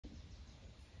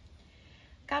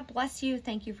God bless you.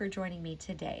 Thank you for joining me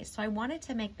today. So I wanted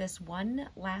to make this one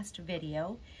last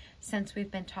video since we've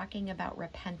been talking about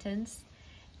repentance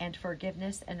and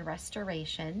forgiveness and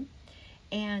restoration.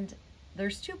 And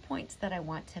there's 2 points that I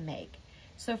want to make.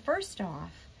 So first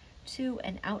off, to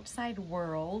an outside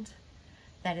world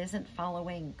that isn't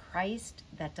following Christ,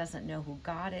 that doesn't know who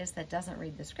God is, that doesn't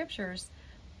read the scriptures,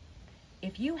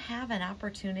 if you have an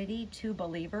opportunity, 2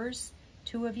 believers,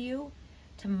 2 of you,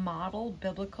 to model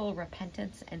biblical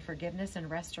repentance and forgiveness and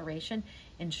restoration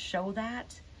and show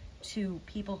that to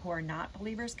people who are not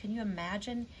believers, can you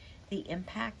imagine the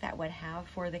impact that would have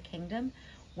for the kingdom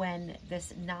when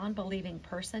this non-believing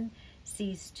person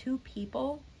sees 2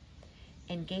 people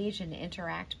engage and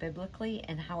interact biblically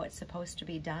and how it's supposed to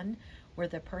be done, where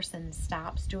the person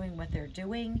stops doing what they're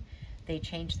doing, they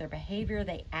change their behavior,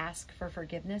 they ask for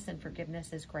forgiveness and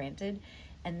forgiveness is granted,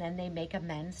 and then they make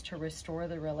amends to restore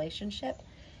the relationship.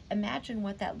 Imagine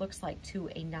what that looks like to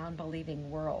a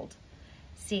non-believing world,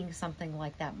 seeing something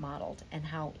like that modeled, and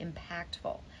how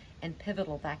impactful and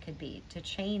pivotal that could be to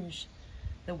change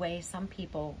the way some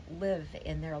people live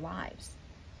in their lives.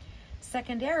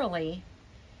 Secondarily,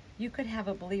 you could have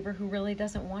a believer who really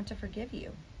doesn't want to forgive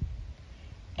you,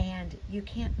 and you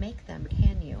can't make them,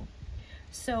 can you?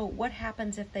 So what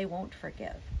happens if they won't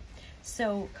forgive?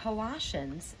 So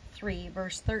Colossians 3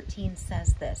 verse 13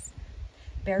 says this: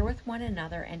 bear with one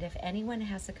another, and if anyone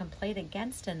has a complaint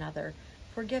against another,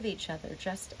 forgive each other,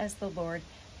 just as the Lord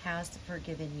has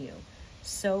forgiven you.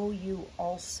 So you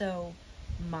also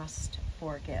must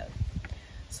forgive.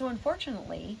 So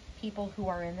unfortunately, people who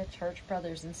are in the church,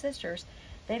 brothers and sisters,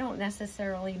 they don't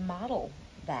necessarily model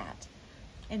that.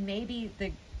 And maybe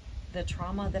the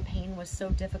trauma, the pain was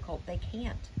so difficult they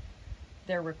can't.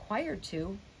 They're required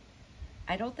to.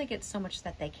 I don't think it's so much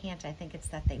that they can't, I think it's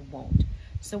that they won't.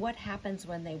 So what happens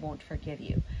when they won't forgive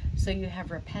you? So you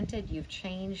have repented, you've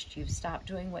changed, you've stopped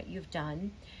doing what you've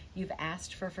done, you've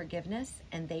asked for forgiveness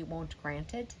and they won't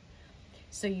grant it.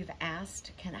 So you've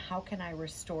asked, how can I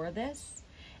restore this?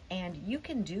 And you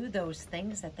can do those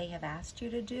things that they have asked you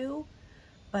to do,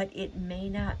 but it may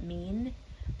not mean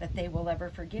that they will ever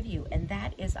forgive you. And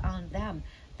that is on them.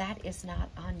 That is not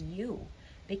on you,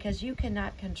 because you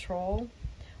cannot control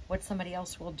what somebody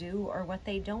else will do or what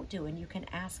they don't do. And you can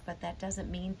ask, but that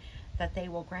doesn't mean that they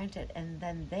will grant it. And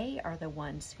then they are the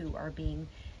ones who are being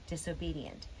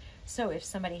disobedient. So if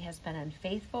somebody has been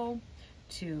unfaithful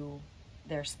to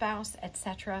their spouse,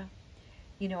 etc.,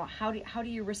 you know, how do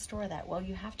you restore that? Well,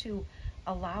 you have to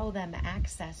allow them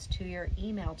access to your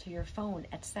email, to your phone,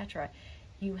 etc.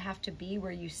 You have to be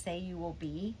where you say you will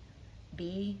be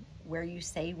where you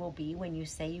say you will be when you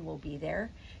say you will be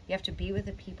there. You have to be with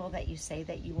the people that you say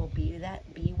that you will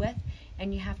be with,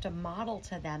 and you have to model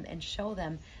to them and show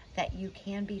them that you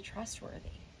can be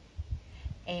trustworthy.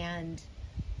 And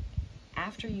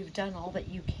after you've done all that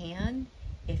you can,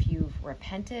 if you've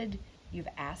repented, you've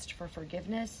asked for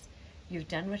forgiveness, you've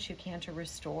done what you can to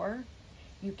restore,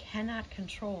 you cannot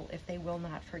control if they will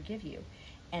not forgive you.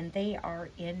 And they are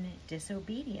in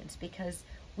disobedience, because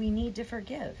we need to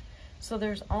forgive. So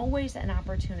there's always an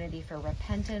opportunity for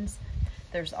repentance.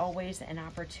 There's always an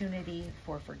opportunity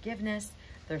for forgiveness.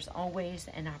 There's always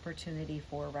an opportunity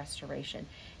for restoration.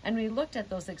 And we looked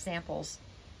at those examples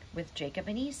with Jacob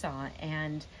and Esau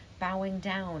and bowing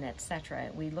down, etc.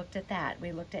 We looked at that.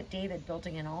 We looked at David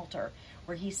building an altar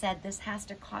where he said, this has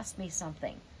to cost me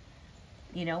something.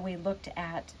 You know, we looked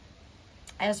at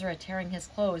Ezra tearing his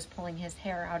clothes, pulling his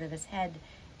hair out of his head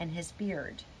and his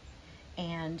beard.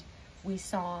 And we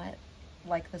saw,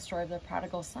 like the story of the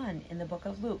prodigal son in the book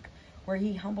of Luke, where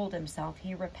he humbled himself,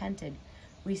 he repented.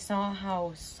 We saw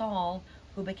how Saul,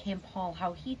 who became Paul,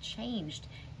 how he changed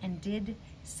and did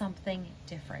something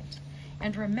different.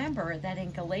 And remember that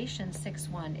in Galatians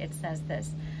 6:1, it says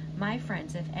this: my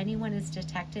friends, if anyone is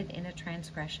detected in a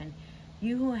transgression,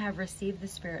 you who have received the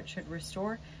Spirit should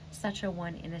restore such a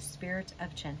one in a spirit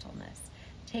of gentleness.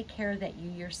 Take care that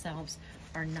you yourselves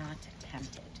are not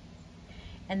tempted.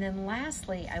 And then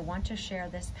lastly, I want to share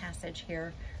this passage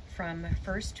here from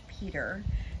 1 Peter,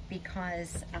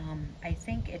 because I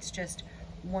think it's just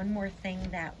one more thing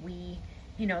that we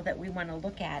want to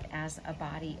look at as a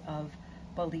body of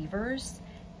believers.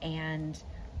 And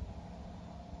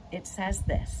it says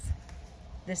this.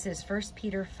 This is 1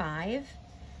 Peter 5,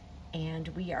 and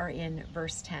we are in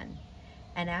verse 10.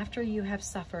 And after you have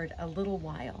suffered a little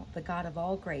while, the God of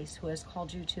all grace, who has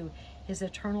called you to his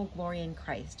eternal glory in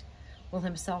Christ, will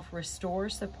himself restore,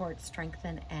 support,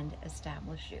 strengthen, and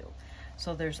establish you.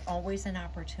 So there's always an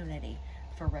opportunity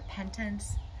for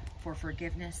repentance, for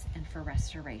forgiveness, and for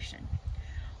restoration.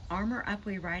 Armor up,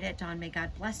 we ride at dawn. May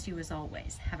God bless you as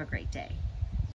always. Have a great day.